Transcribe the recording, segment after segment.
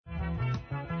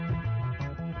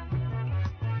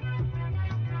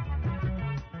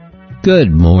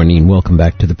Good morning. Welcome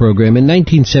back to the program. In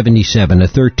 1977, a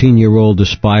 13-year-old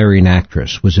aspiring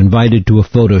actress was invited to a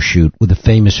photo shoot with a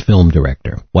famous film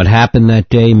director. What happened that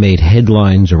day made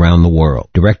headlines around the world.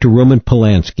 Director Roman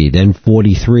Polanski, then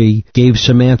 43, gave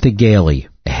Samantha Gailey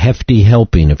a hefty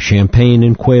helping of champagne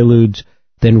and Quaaludes,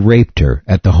 then raped her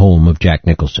at the home of Jack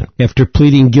Nicholson. After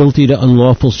pleading guilty to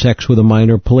unlawful sex with a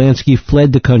minor, Polanski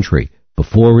fled the country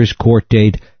before his court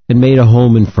date and made a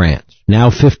home in France. Now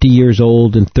 50 years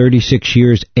old and 36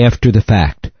 years after the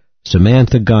fact,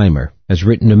 Samantha Geimer has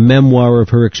written a memoir of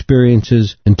her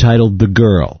experiences entitled The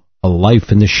Girl, A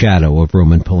Life in the Shadow of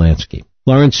Roman Polanski.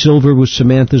 Lawrence Silver was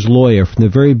Samantha's lawyer from the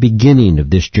very beginning of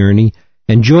this journey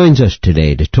and joins us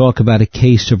today to talk about a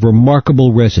case of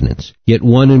remarkable resonance, yet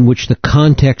one in which the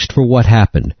context for what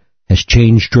happened has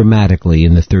changed dramatically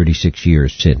in the 36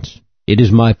 years since. It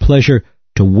is my pleasure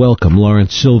to welcome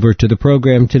Lawrence Silver to the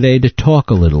program today to talk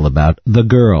a little about The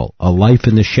Girl, A Life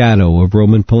in the Shadow of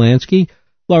Roman Polanski.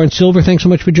 Lawrence Silver, thanks so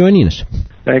much for joining us.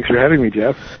 Thanks for having me,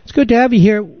 Jeff. It's good to have you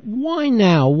here. Why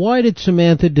now? Why did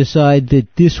Samantha decide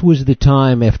that this was the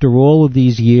time, after all of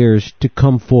these years, to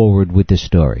come forward with this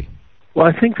story? Well,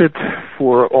 I think that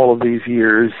for all of these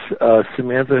years,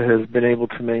 Samantha has been able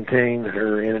to maintain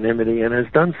her anonymity and has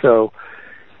done so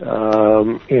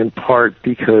in part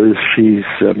because she's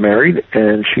married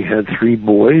and she had 3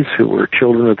 boys who were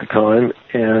children at the time,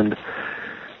 and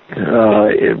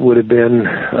it would have been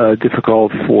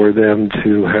difficult for them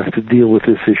to have to deal with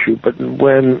this issue. But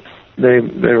when they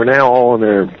were now all in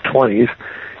their 20s,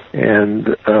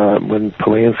 and when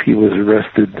Polanski was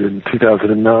arrested in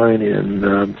 2009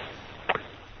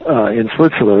 in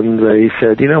Switzerland, they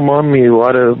said, Mom, you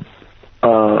ought to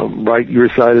write your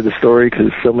side of the story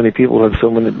because so many people have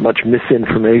so much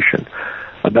misinformation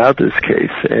about this case.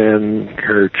 And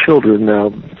her children,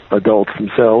 now adults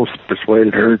themselves,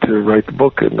 persuaded her to write the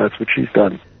book, and that's what she's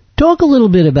done. Talk a little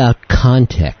bit about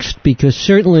context, because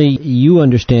certainly you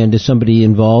understand, as somebody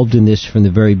involved in this from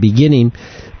the very beginning,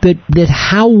 that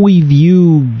how we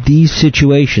view these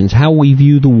situations, how we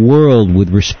view the world with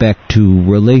respect to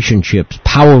relationships,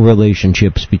 power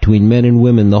relationships between men and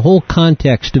women, the whole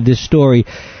context of this story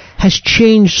has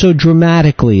changed so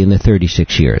dramatically in the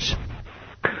 36 years.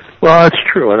 Well, that's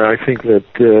true, and I think that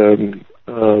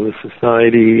the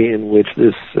society in which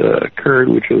this occurred,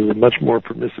 which was a much more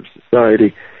permissive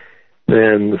society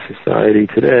than the society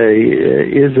today,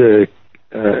 is a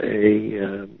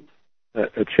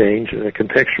change, and a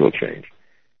contextual change.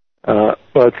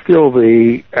 But still,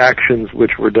 the actions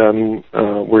which were done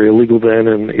were illegal then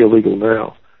and illegal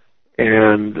now.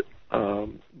 And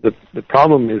the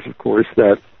problem is, of course,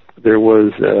 that there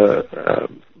was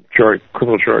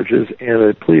criminal charges and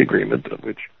a plea agreement of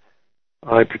which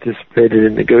I participated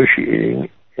in negotiating,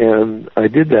 and I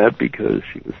did that because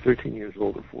she was 13 years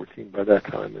old or 14 by that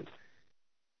time, and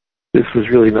this was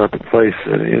really not the place,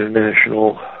 an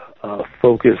international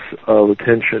focus of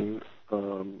attention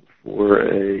for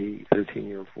a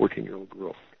 13-year or 14-year-old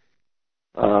girl.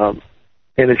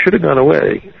 And it should have gone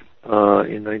away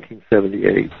in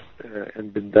 1978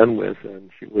 and been done with, and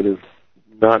she would have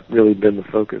not really been the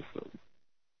focus of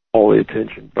all the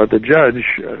attention. But the judge,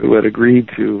 who had agreed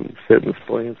to sentence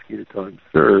Polanski to time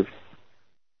served,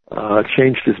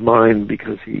 changed his mind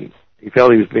because he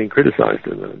felt he was being criticized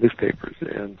in the newspapers,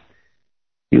 and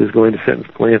he was going to sentence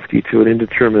Polanski to an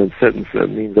indeterminate sentence that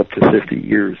means up to 50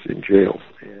 years in jail.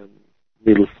 And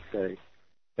needless to say,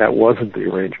 that wasn't the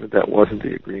arrangement, that wasn't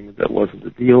the agreement, that wasn't the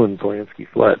deal, and Polanski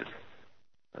fled.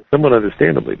 Somewhat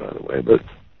understandably, by the way, but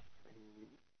he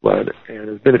fled and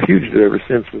has been a fugitive ever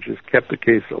since, which has kept the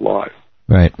case alive.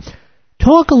 Right.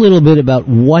 Talk a little bit about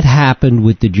what happened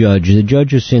with the judge. The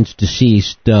judge is since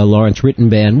deceased, Lawrence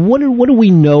Rittenband. What do we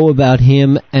know about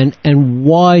him, and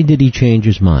why did he change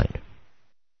his mind?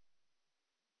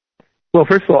 Well,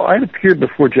 first of all, I had appeared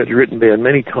before Judge Rittenband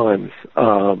many times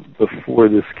before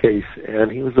this case,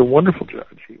 and he was a wonderful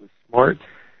judge. He was smart,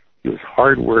 he was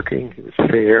hardworking, he was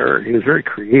fair, he was very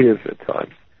creative at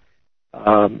times,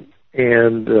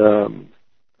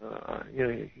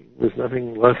 he was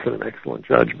nothing less than an excellent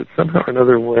judge. But somehow or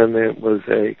another, when it was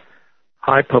a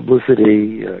high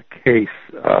publicity case,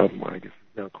 I guess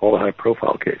it's now called a high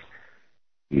profile case,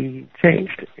 he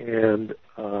changed, and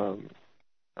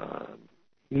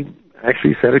he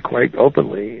actually said it quite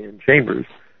openly in chambers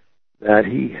that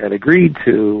he had agreed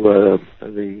to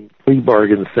the plea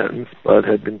bargain sentence, but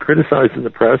had been criticized in the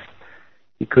press.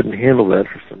 He couldn't handle that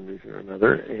for some reason or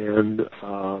another, and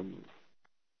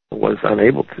was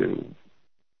unable to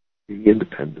be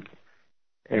independent.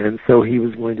 And so he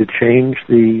was going to change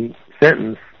the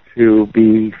sentence to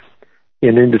be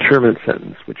an indeterminate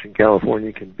sentence, which in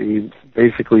California can be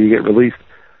basically you get released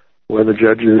when the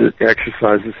judge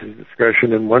exercises his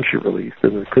discretion and wants you released,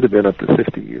 and it could have been up to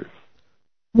 50 years.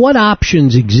 What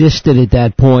options existed at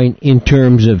that point in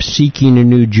terms of seeking a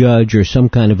new judge or some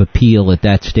kind of appeal at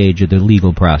that stage of the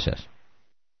legal process?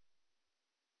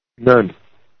 None.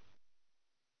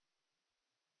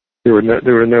 There were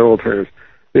no alternatives.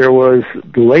 There was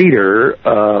later,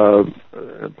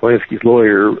 Polanski's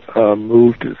lawyer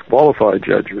moved to disqualify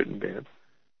Judge Rittenband.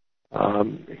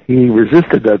 He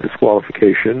resisted that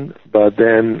disqualification, but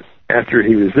then after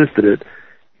he resisted it,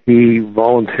 he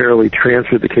voluntarily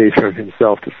transferred the case from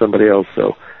himself to somebody else,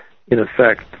 so in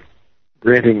effect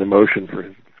granting the motion for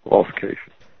his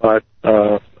disqualification. But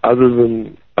other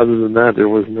than that, there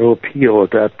was no appeal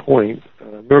at that point,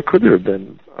 nor could there have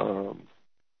been.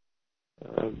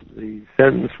 The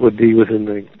sentence would be within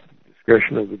the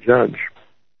discretion of the judge,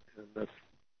 and that's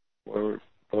why,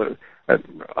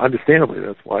 understandably,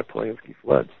 that's why Polanski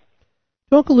fled.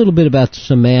 Talk a little bit about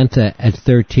Samantha at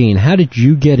 13. How did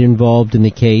you get involved in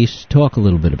the case? Talk a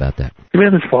little bit about that.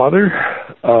 Samantha's father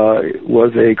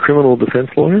was a criminal defense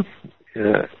lawyer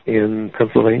in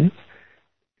Pennsylvania,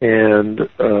 and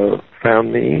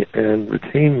found me and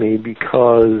retained me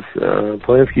because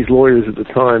Polanski's lawyers at the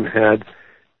time had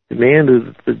demanded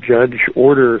that the judge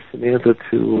order Samantha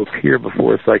to appear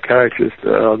before a psychiatrist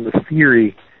on the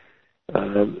theory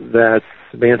that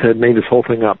Samantha had made this whole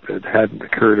thing up. It hadn't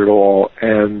occurred at all,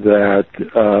 and that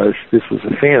this was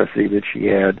a fantasy that she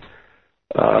had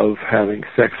of having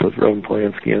sex with Roman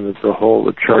Polanski, and that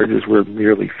the charges were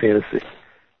merely fantasy.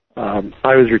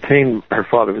 I was retained. Her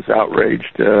father was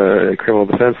outraged. A criminal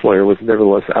defense lawyer was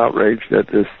nevertheless outraged that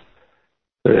his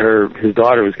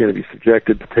daughter was going to be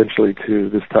subjected potentially to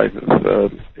this type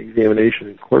of examination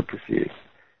in court proceedings.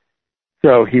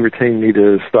 So he retained me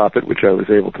to stop it, which I was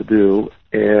able to do,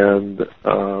 and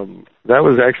that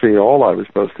was actually all I was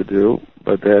supposed to do,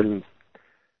 but then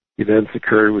events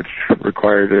occurred which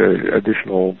required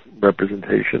additional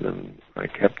representation, and I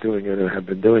kept doing it and have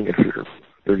been doing it for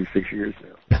 36 years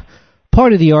now.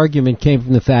 Part of the argument came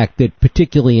from the fact that,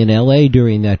 particularly in L.A.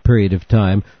 during that period of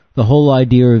time, the whole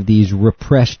idea of these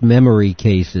repressed memory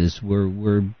cases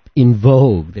were in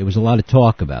vogue. There was a lot of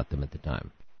talk about them at the time.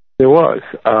 There was.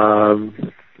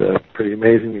 It's pretty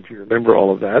amazing that you remember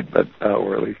all of that, but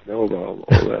or at least know about all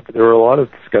of that. But there were a lot of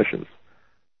discussions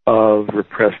of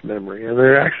repressed memory, and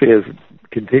there actually has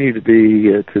continued to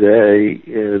be today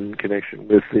in connection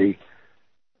with the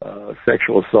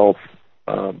sexual assaults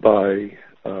by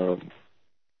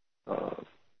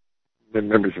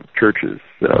members of churches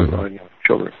on young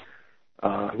children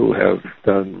who have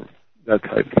done that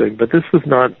type of thing. But this was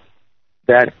not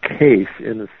that case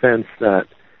in the sense that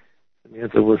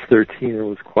Samantha was 13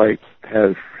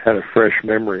 and had a fresh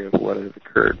memory of what had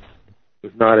occurred. It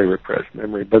was not a repressed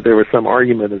memory, but there was some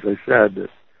argument, as I said,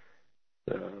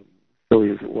 that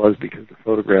silly as it was, because the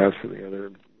photographs and the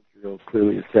other material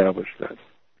clearly established that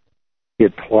he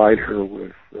had plied her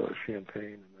with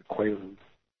champagne and the Quaaludes.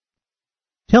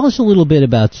 Tell us a little bit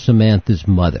about Samantha's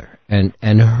mother and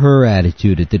her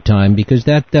attitude at the time, because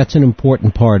that's an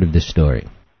important part of this story.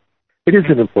 It is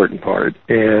an important part,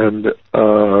 and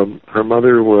her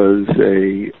mother was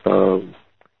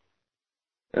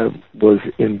was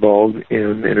involved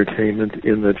in entertainment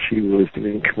in that she was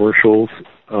doing commercials,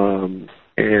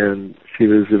 and she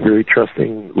was a very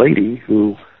trusting lady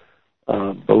who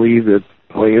believed that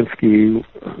Polanski,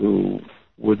 who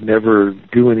would never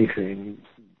do anything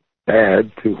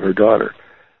bad to her daughter.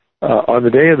 On the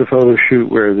day of the photo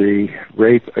shoot where the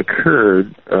rape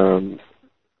occurred,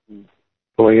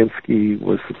 Polanski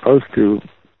was supposed to,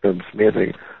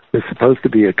 Samantha was supposed to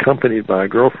be accompanied by a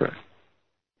girlfriend.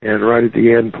 And right at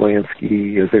the end,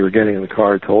 Polanski, as they were getting in the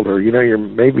car, told her, we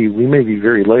may be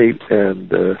very late. And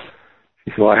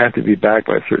she said, well, I have to be back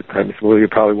by a certain time. He said, well, you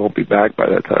probably won't be back by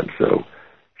that time. So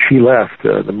she left.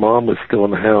 The mom was still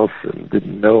in the house and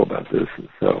didn't know about this. And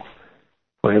so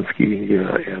Polanski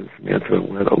and Samantha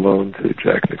went alone to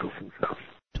Jack Nicholson's house.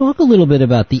 Talk a little bit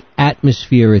about the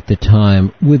atmosphere at the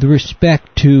time with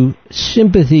respect to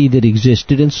sympathy that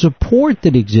existed and support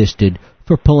that existed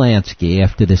for Polanski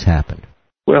after this happened.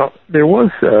 Well, there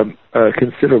was a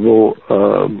considerable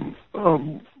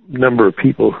number of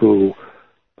people who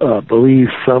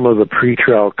believed some of the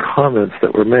pretrial comments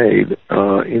that were made.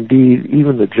 Indeed,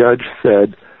 even the judge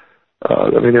said,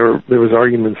 there was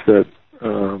arguments that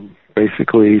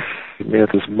basically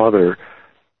Samantha's mother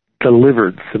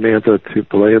delivered Samantha to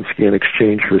Polanski in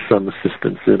exchange for some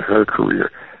assistance in her career.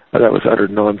 That was utter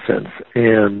nonsense.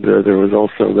 And there was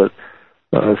also that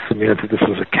Samantha, this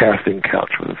was a casting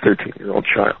couch with a 13-year-old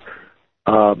child.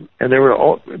 And there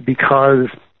were because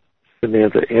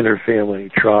Samantha and her family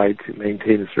tried to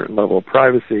maintain a certain level of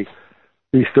privacy,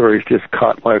 these stories just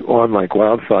caught on like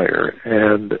wildfire.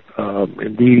 And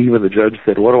indeed, even the judge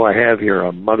said, "What do I have here?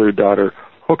 A mother-daughter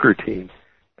hooker team."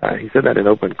 He said that in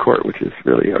open court, which is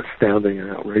really astounding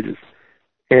and outrageous.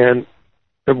 And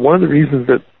one of the reasons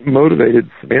that motivated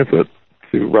Samantha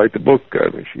to write the book,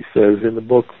 she says in the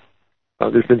book,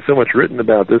 there's been so much written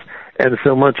about this, and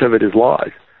so much of it is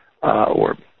lies,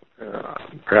 or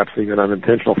perhaps even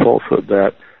unintentional falsehood,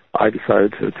 that I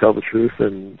decided to tell the truth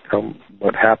and tell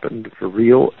what happened for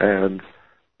real and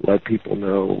let people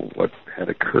know what had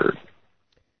occurred.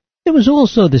 There was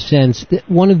also the sense that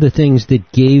one of the things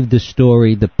that gave the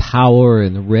story the power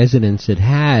and the resonance it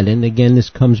had, and again this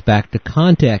comes back to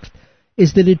context,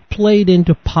 is that it played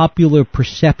into popular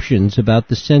perceptions about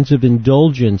the sense of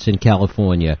indulgence in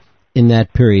California in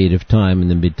that period of time in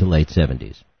the mid to late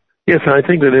 70s. Yes, and I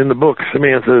think that in the book,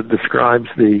 Samantha describes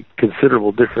the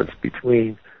considerable difference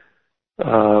between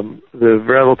the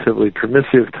relatively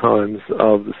permissive times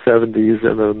of the 70s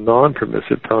and the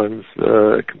non-permissive times,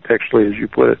 contextually, as you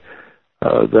put it,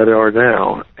 that are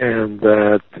now, and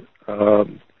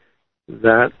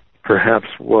that perhaps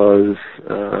was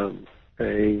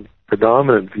a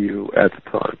predominant view at the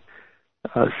time.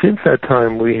 Since that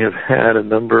time, we have had a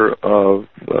number of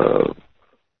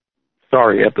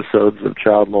sorry episodes of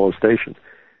child molestation.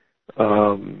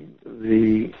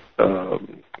 The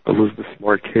Elizabeth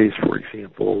Smart case, for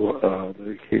example,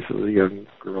 the case of the young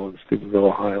girl in Steubenville,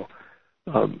 Ohio,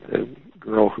 a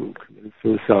girl who committed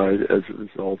suicide as a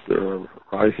result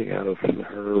arising out of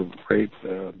her rape,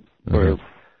 where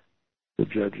the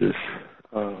judges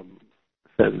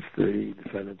sentenced the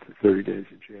defendant to 30 days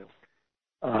in jail.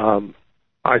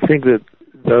 I think that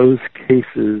those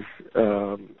cases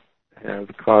have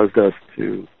caused us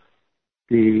to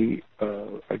be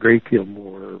a great deal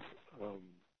more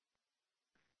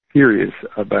serious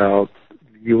about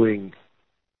viewing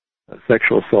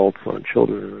sexual assaults on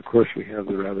children. And of course, we have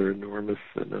the rather enormous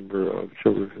number of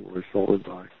children who were assaulted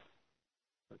by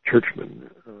churchmen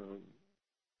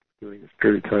during this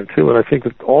period of time too. And I think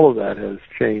that all of that has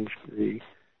changed the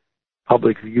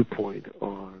public viewpoint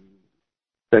on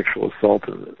sexual assault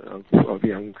of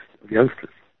youngsters.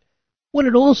 What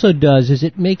it also does is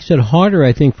it makes it harder,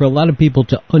 I think, for a lot of people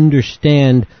to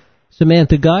understand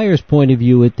Samantha Geyer's point of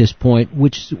view at this point,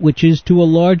 which is to a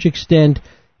large extent,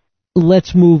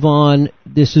 let's move on,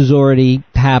 this has already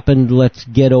happened, let's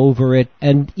get over it,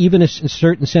 and even a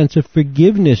certain sense of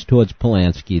forgiveness towards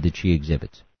Polanski that she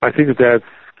exhibits. I think that that's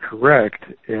correct,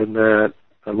 in that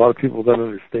a lot of people don't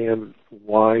understand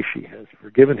why she has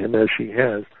forgiven him as she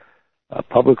has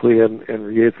publicly and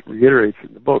reiterates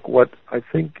in the book. What I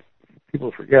think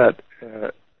people forget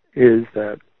is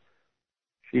that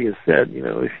she has said,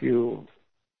 if you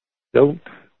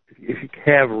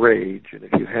have rage and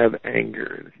if you have anger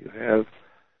and if you have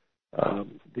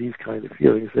these kind of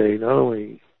feelings, they not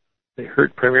only they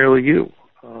hurt primarily you,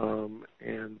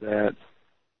 and that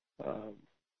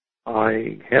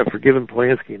I have forgiven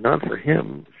Polanski not for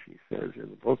him, she says in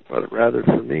the book, but rather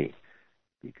for me,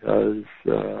 because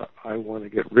I want to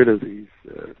get rid of these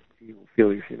evil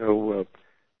feelings.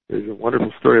 There's a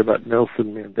wonderful story about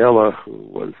Nelson Mandela, who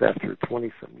was, after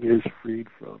 20-some years, freed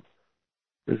from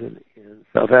prison in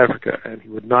South Africa, and he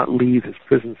would not leave his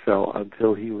prison cell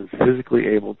until he was physically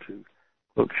able to,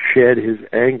 quote, shed his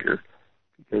anger,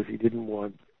 because he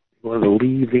wanted to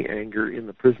leave the anger in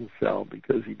the prison cell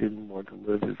because he didn't want to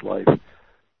live his life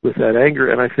with that anger.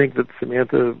 And I think that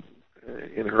Samantha,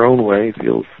 in her own way,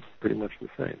 feels pretty much the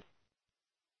same.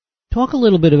 Talk a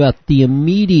little bit about the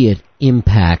immediate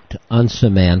impact on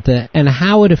Samantha and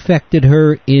how it affected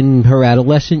her in her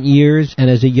adolescent years and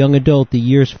as a young adult, the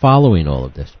years following all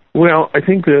of this. Well, I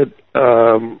think that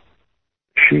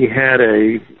she had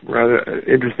a rather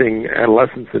interesting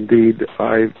adolescence indeed.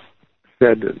 I've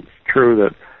said, and it's true,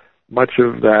 that much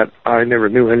of that I never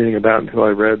knew anything about until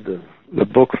I read the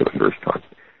book for the first time.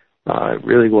 It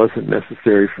really wasn't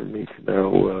necessary for me to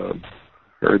know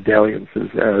her dalliances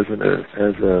as an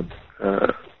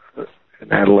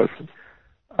adolescent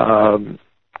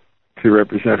to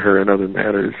represent her in other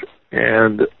matters.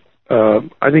 And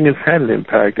I think it's had an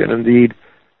impact, and indeed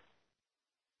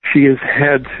she has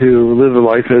had to live a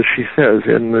life, as she says,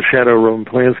 in the shadow of Roman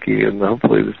Polanski, and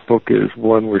hopefully this book is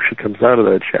one where she comes out of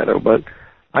that shadow. But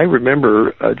I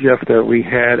remember, Jeff, that we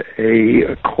had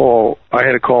a call. I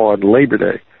had a call on Labor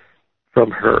Day from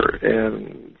her,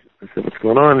 and I said, "What's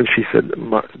going on?" And she said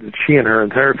that she and her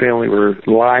entire family were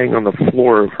lying on the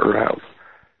floor of her house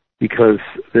because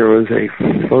there was a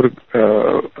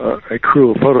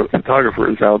crew of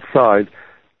photographers outside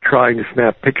trying to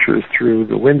snap pictures through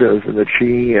the windows, and that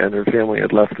she and her family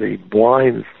had left the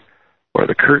blinds or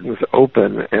the curtains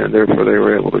open, and therefore they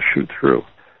were able to shoot through.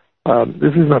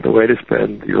 This is not the way to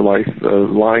spend your life,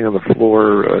 lying on the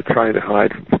floor trying to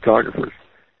hide from photographers.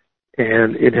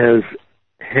 And it has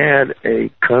had a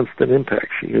constant impact.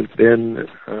 She has been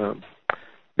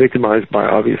victimized by,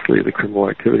 obviously, the criminal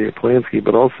activity of Polanski,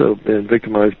 but also been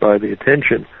victimized by the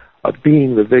attention of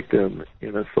being the victim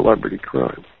in a celebrity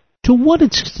crime. To what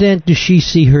extent does she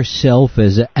see herself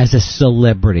as a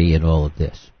celebrity in all of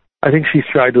this? I think she's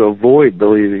tried to avoid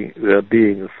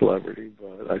being a celebrity,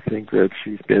 but I think that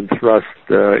she's been thrust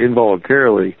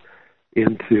involuntarily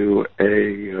into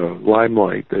a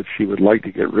limelight that she would like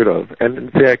to get rid of. And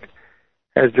in fact,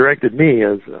 has directed me,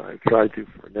 as I've tried to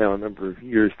for now a number of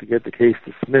years, to get the case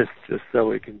dismissed just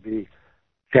so it can be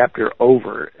chapter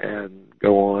over and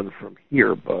go on from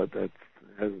here, but that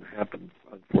hasn't happened,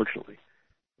 unfortunately.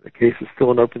 The case is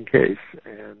still an open case,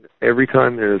 and every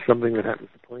time there is something that happens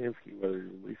to Polanski, whether he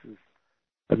releases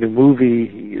a new movie,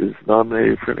 he is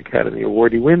nominated for an Academy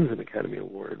Award, he wins an Academy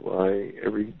Award. Why,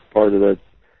 every part of that,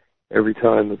 every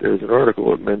time that there's an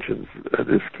article, it mentions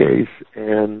this case,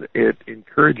 and it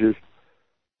encourages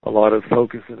a lot of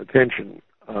focus and attention.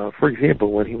 For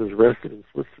example, when he was arrested in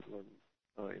Switzerland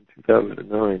in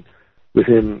 2009,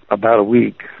 within about a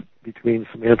week, between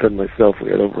Samantha and myself, we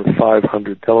had over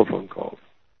 500 telephone calls.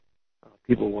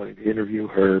 People wanting to interview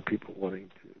her, people wanting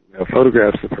to have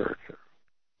photographs of her, etc.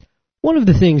 One of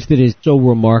the things that is so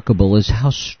remarkable is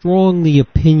how strong the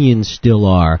opinions still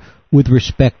are with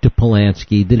respect to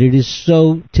Polanski, that it is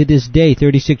so, to this day,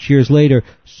 36 years later,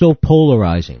 so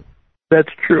polarizing. That's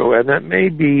true, and that may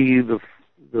be the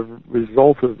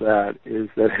result of that is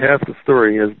that half the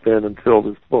story has been, until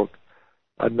this book,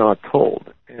 not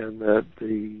told, and that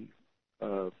the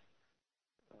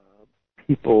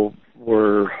people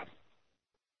were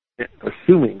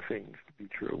assuming things to be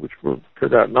true, which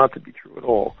turned out not to be true at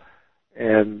all.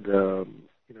 And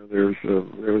there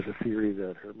was a theory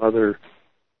that her mother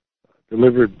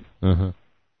delivered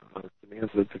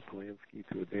Samantha to Polanski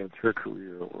to advance her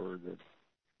career, or that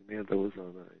Samantha was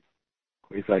on a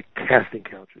quasi-casting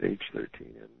couch at age 13.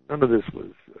 And none of this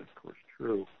was, of course,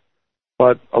 true.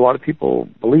 But a lot of people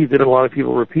believed it, and a lot of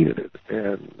people repeated it.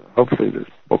 And hopefully this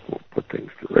book will put things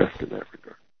to rest in that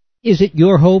regard. Is it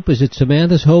your hope, is it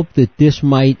Samantha's hope, that this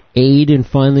might aid in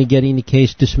finally getting the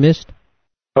case dismissed?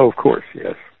 Oh, of course,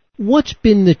 yes. What's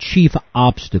been the chief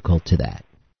obstacle to that?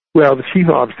 Well, the chief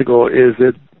obstacle is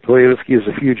that Polanski is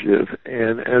a fugitive,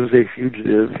 and as a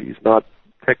fugitive, he's not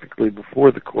technically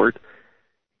before the court.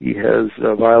 He has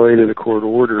violated a court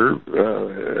order,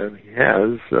 and he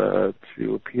has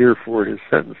to appear for his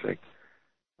sentencing.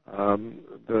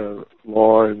 The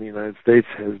law in the United States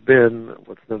has been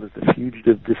what's known as the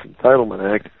Fugitive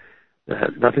Disentitlement Act,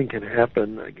 that nothing can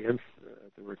happen against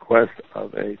the request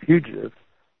of a fugitive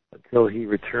until he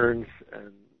returns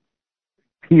and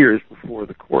appears before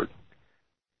the court.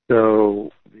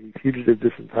 So the Fugitive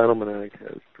Disentitlement Act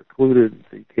has precluded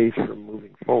the case from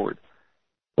moving forward.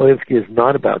 Polanski is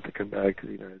not about to come back to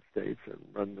the United States and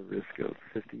run the risk of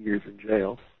 50 years in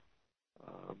jail,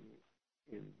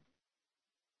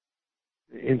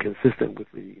 inconsistent with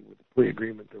the plea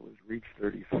agreement that was reached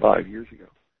 35 years ago.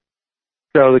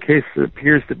 So the case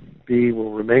appears to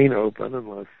will remain open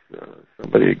unless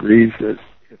somebody agrees that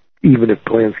even if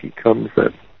Polanski comes,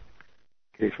 that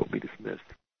case will be dismissed.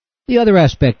 The other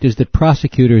aspect is that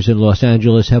prosecutors in Los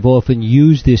Angeles have often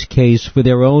used this case for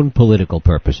their own political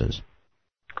purposes.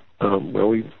 Well,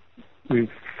 we've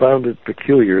found it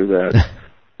peculiar that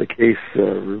the case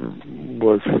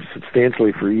was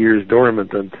substantially for years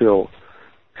dormant until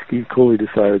Steve Cooley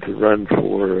decided to run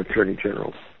for Attorney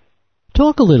General.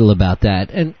 Talk a little about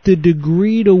that and the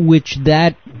degree to which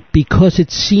that, because it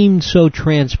seemed so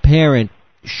transparent,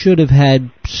 should have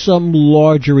had some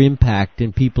larger impact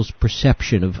in people's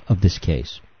perception of this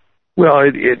case. Well,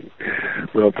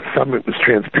 to some it was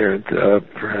transparent,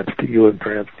 perhaps to you and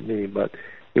perhaps to me, but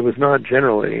it was not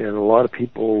generally, and a lot of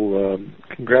people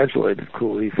congratulated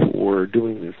Cooley for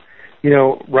doing this. You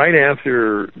know, right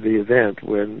after the event,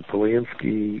 when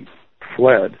Polanski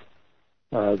fled,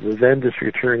 the then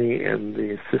district attorney and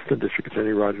the assistant district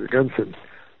attorney, Roger Gunson,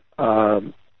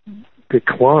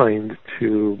 declined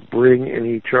to bring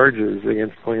any charges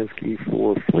against Polanski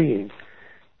for fleeing,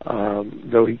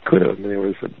 though he could have. I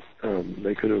mean,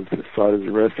 they could have sought his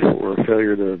arrest for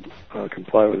failure to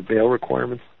comply with bail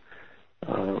requirements,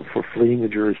 for fleeing the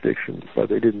jurisdiction, but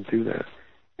they didn't do that.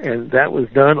 And that was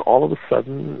done all of a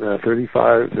sudden,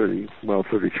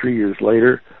 33 years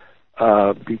later,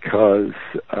 because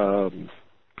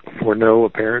for no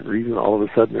apparent reason, all of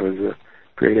a sudden there was a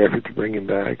great effort to bring him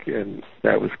back, and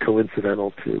that was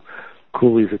coincidental to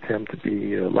Cooley's attempt to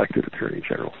be elected Attorney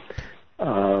General.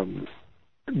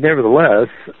 Nevertheless,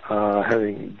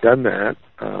 having done that,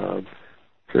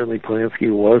 certainly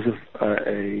Polanski was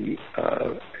a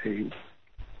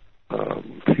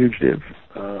fugitive.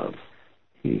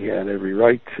 He had every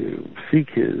right to seek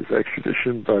his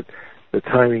extradition, but the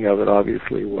timing of it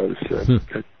obviously was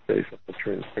somewhat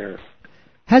transparent.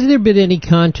 Has there been any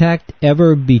contact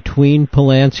ever between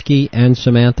Polanski and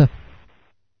Samantha?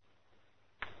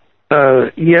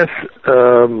 Yes,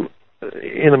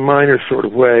 in a minor sort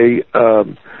of way.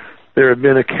 There had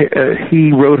been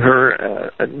he wrote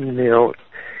her an email.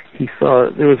 He saw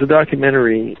there was a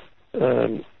documentary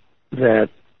that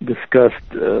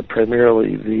discussed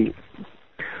primarily the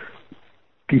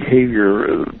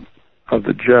behavior of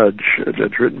the Judge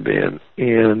Rittenban,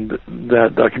 and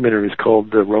that documentary is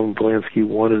called Roman Polanski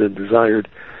Wanted and Desired.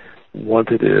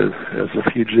 Wanted as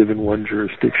a fugitive in one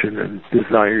jurisdiction and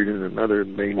desired in another,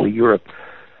 mainly Europe.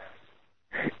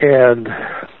 And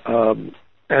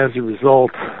as a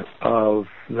result of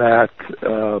that,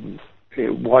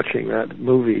 watching that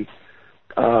movie,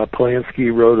 Polanski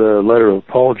wrote a letter of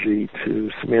apology to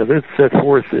Samantha. It's set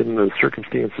forth in the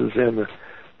circumstances, and the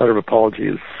letter of apology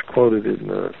is quoted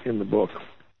in the book.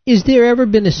 Is there ever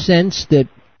been a sense that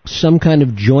some kind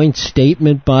of joint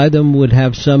statement by them would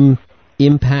have some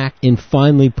impact in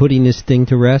finally putting this thing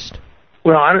to rest?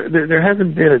 Well, there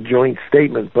hasn't been a joint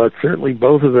statement, but certainly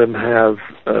both of them have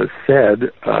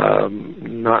said,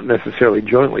 not necessarily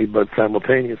jointly, but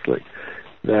simultaneously,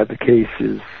 that the case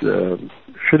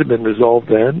should have been resolved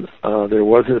then. There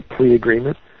was a plea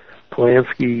agreement.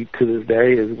 Polanski, to this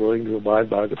day, is willing to abide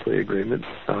by the plea agreement.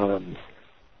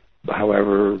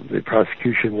 However, the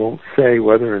prosecution won't say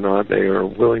whether or not they are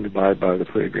willing to abide by the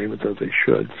plea agreement, though they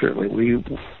should. Certainly,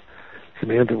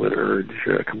 Samantha would urge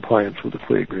compliance with the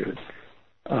plea agreement.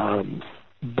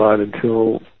 But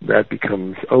until that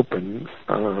becomes open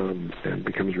and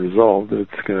becomes resolved, the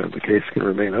case can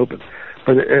remain open.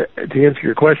 But to answer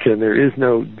your question, there is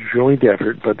no joint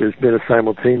effort, but there's been a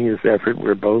simultaneous effort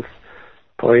where both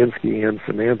Polanski and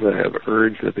Samantha have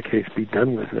urged that the case be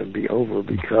done with and be over,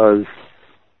 because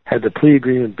had the plea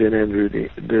agreement been entered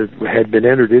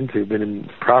into, been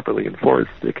properly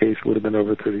enforced, the case would have been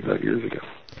over 35 years ago.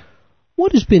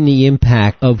 What has been the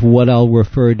impact of what I'll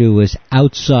refer to as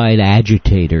outside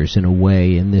agitators, in a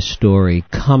way, in this story?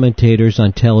 Commentators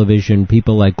on television,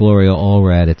 people like Gloria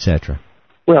Allred, etc.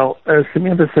 Well, as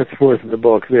Samantha sets forth in the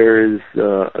book, there is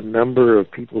a number of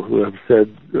people who have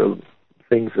said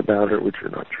things about her which are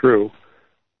not true,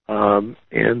 and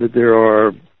that there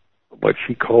are what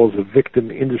she calls a victim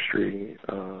industry.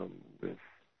 I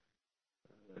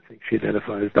think she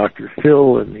identifies Dr.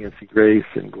 Phil and Nancy Grace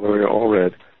and Gloria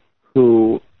Allred,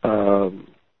 who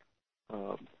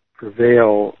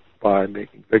prevail by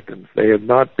making victims. They have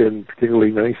not been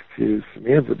particularly nice to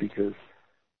Samantha because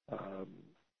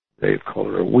they've called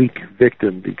her a weak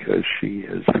victim because she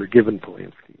has forgiven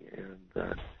Polanski,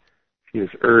 and she has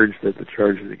urged that the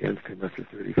charges against him after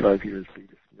 35 years be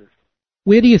dismissed.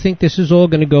 Where do you think this is all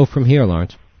going to go from here,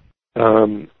 Lawrence?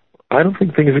 I don't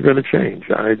think things are going to change.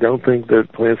 I don't think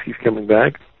that Polanski's coming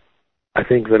back. I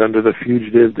think that under the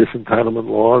fugitive disentitlement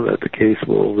law that the case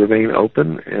will remain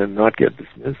open and not get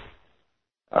dismissed.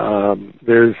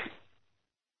 The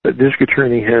district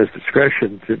attorney has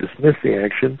discretion to dismiss the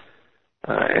action,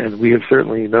 and we have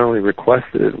certainly not only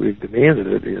requested it, we've demanded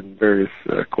it in various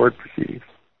court proceedings.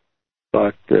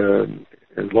 But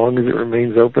as long as it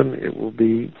remains open, it will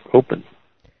be open.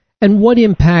 And what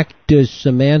impact does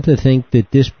Samantha think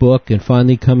that this book, and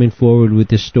finally coming forward with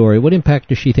this story, what impact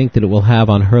does she think that it will have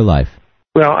on her life?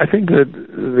 Well, I think that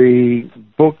the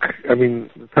book, the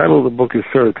title of the book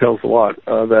sort of tells a lot,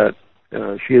 that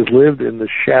she has lived in the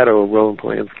shadow of Roman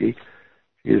Polanski.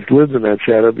 She has lived in that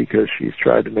shadow because she's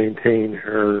tried to maintain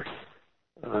her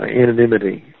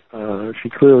anonymity. She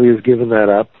clearly has given that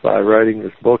up by writing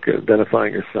this book,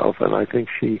 identifying herself, and I think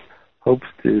she hopes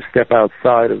to step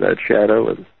outside of that shadow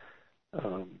and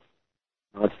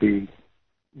not be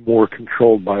more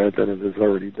controlled by it than it has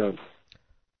already done.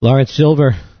 Lawrence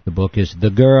Silver, the book is The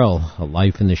Girl, A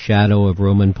Life in the Shadow of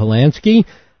Roman Polanski,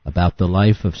 about the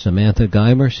life of Samantha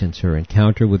Geimer since her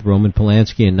encounter with Roman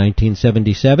Polanski in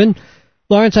 1977.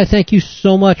 Lawrence, I thank you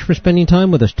so much for spending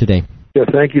time with us today. Yeah,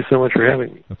 thank you so much for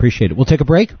having me. Appreciate it. We'll take a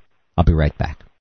break. I'll be right back.